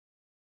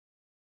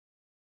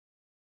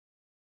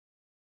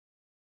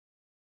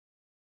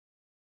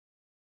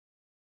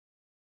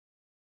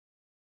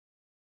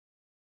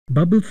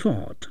Bubble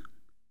sort.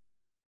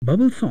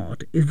 Bubble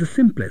sort is the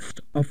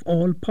simplest of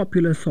all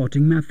popular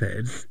sorting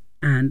methods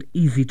and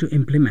easy to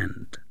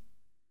implement.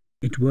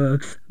 It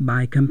works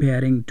by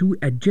comparing two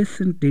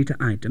adjacent data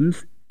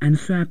items and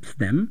swaps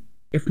them,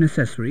 if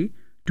necessary,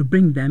 to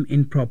bring them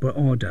in proper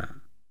order.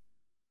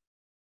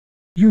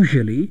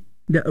 Usually,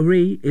 the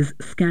array is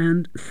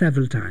scanned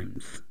several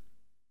times.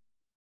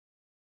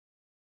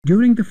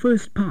 During the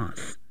first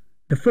pass,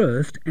 the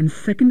first and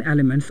second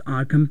elements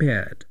are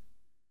compared.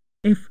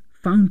 If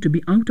found to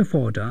be out of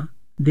order,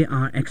 they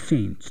are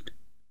exchanged.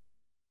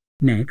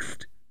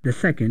 Next, the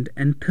second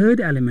and third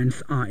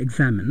elements are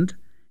examined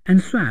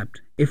and swapped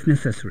if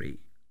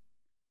necessary.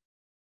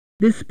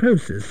 This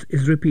process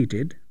is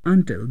repeated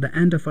until the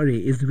end of array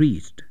is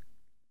reached.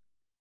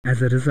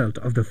 As a result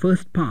of the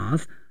first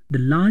pass, the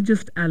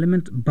largest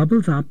element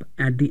bubbles up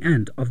at the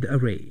end of the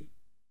array.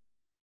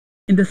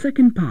 In the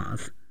second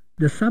pass,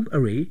 the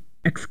subarray,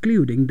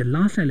 excluding the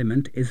last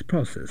element, is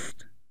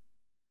processed.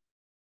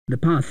 The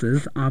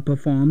passes are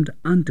performed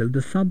until the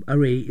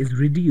subarray is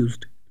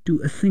reduced to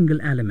a single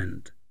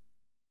element.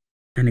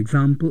 An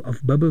example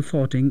of bubble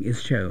sorting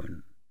is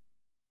shown.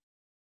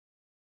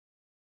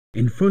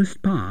 In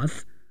first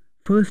pass,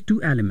 first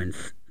two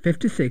elements,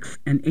 56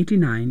 and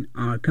 89,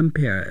 are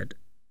compared.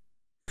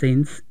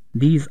 Since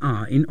these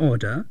are in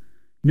order,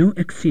 no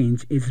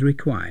exchange is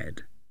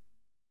required.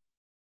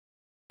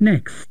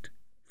 Next,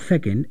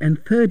 second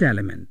and third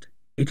element,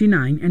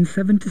 89 and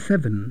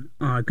 77,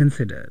 are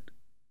considered.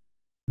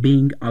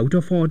 Being out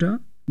of order,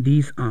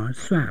 these are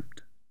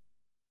swapped.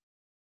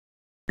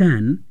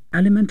 Then,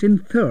 element in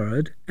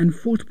third and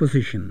fourth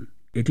position,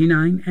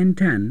 89 and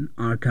 10,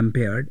 are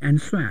compared and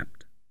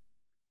swapped.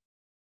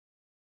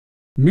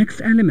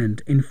 Next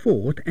element in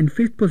fourth and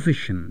fifth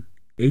position,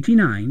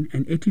 89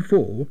 and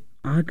 84,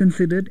 are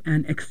considered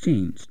and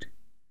exchanged.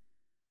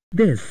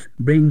 This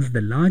brings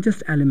the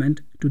largest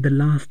element to the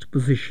last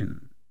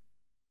position.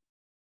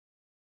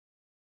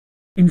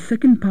 In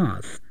second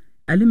pass,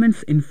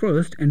 elements in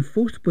first and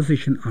fourth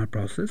position are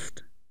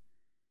processed.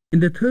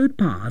 In the third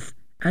pass,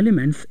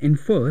 elements in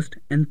first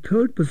and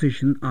third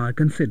position are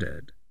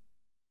considered.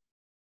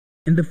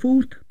 In the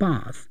fourth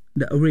pass,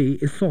 the array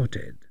is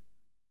sorted.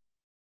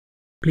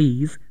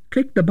 Please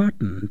click the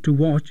button to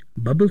watch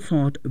bubble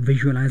sort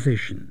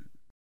visualization.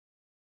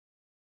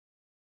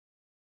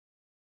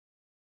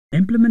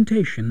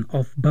 Implementation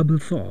of bubble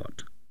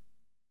sort.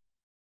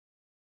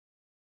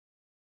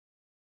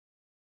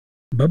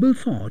 Bubble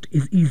sort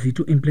is easy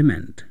to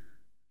implement.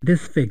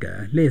 This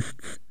figure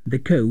lists the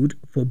code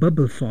for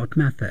bubble sort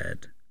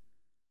method.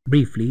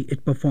 Briefly,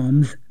 it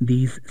performs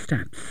these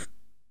steps.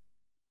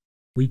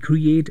 We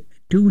create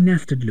two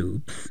nested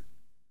loops.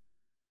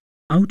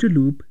 Outer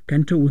loop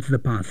controls the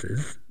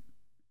passes.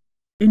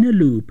 Inner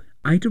loop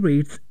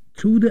iterates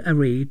through the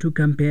array to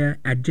compare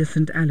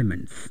adjacent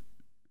elements.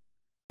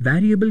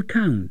 Variable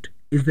count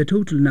is the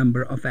total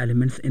number of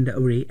elements in the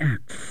array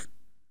X.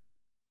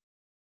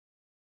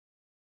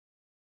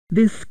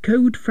 This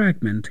code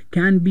fragment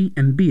can be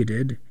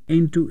embedded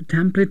into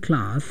template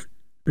class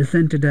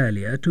presented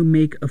earlier to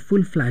make a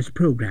full-fledged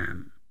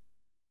program.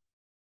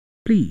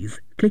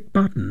 Please click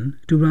button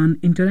to run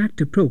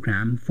interactive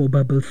program for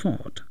bubble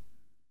sort.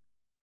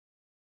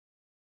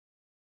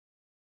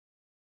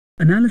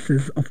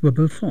 Analysis of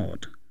bubble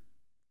sort.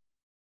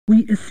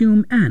 We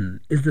assume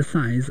n is the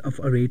size of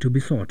array to be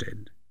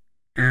sorted.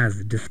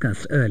 As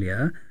discussed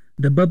earlier,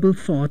 the bubble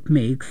sort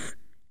makes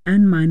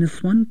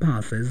n-1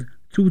 passes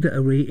through the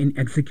array in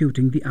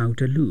executing the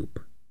outer loop.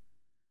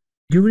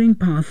 During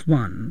pass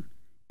 1,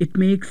 it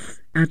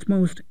makes at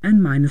most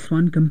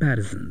n-1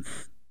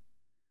 comparisons.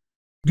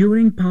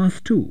 During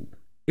pass 2,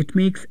 it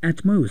makes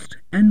at most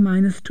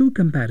n-2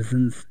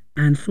 comparisons,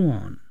 and so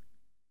on.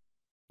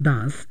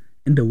 Thus,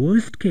 in the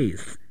worst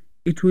case,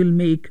 it will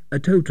make a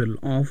total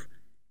of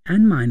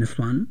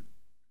n-1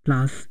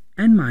 plus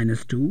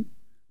n-2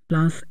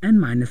 plus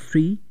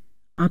n-3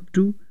 up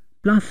to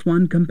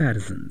 +1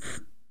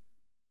 comparisons.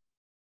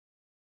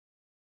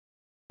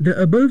 The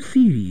above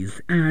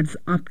series adds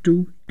up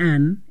to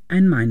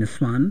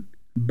n-1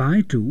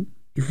 by 2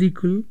 is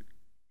equal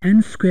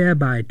n square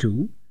by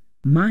 2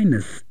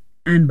 minus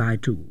n by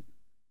 2.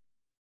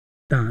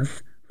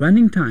 Thus,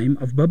 running time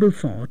of bubble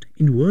sort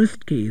in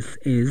worst case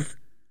is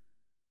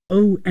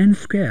O(n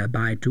square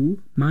by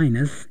 2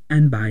 minus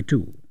n by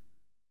 2.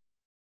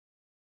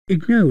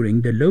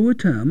 Ignoring the lower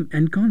term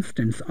and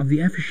constants of the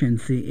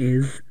efficiency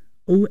is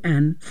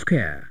O(n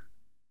square.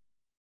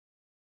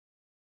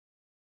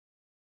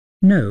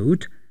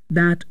 Note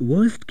that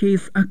worst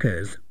case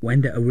occurs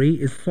when the array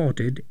is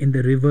sorted in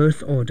the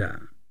reverse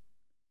order.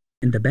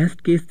 In the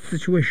best case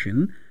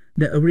situation,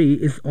 the array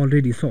is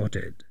already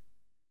sorted.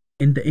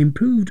 In the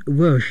improved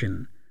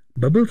version,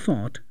 bubble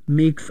sort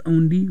makes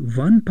only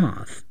one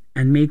pass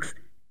and makes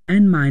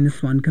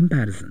n-1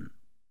 comparison.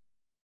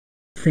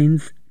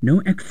 Since no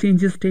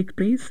exchanges take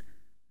place,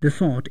 the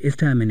sort is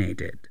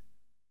terminated.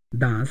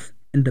 Thus,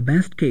 in the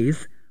best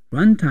case,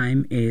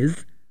 runtime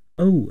is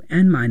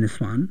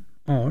O(n-1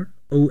 or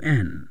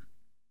O(n).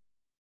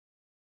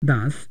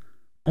 Thus,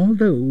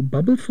 Although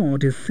bubble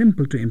sort is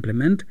simple to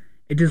implement,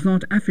 it is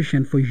not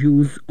efficient for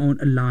use on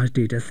a large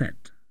data set.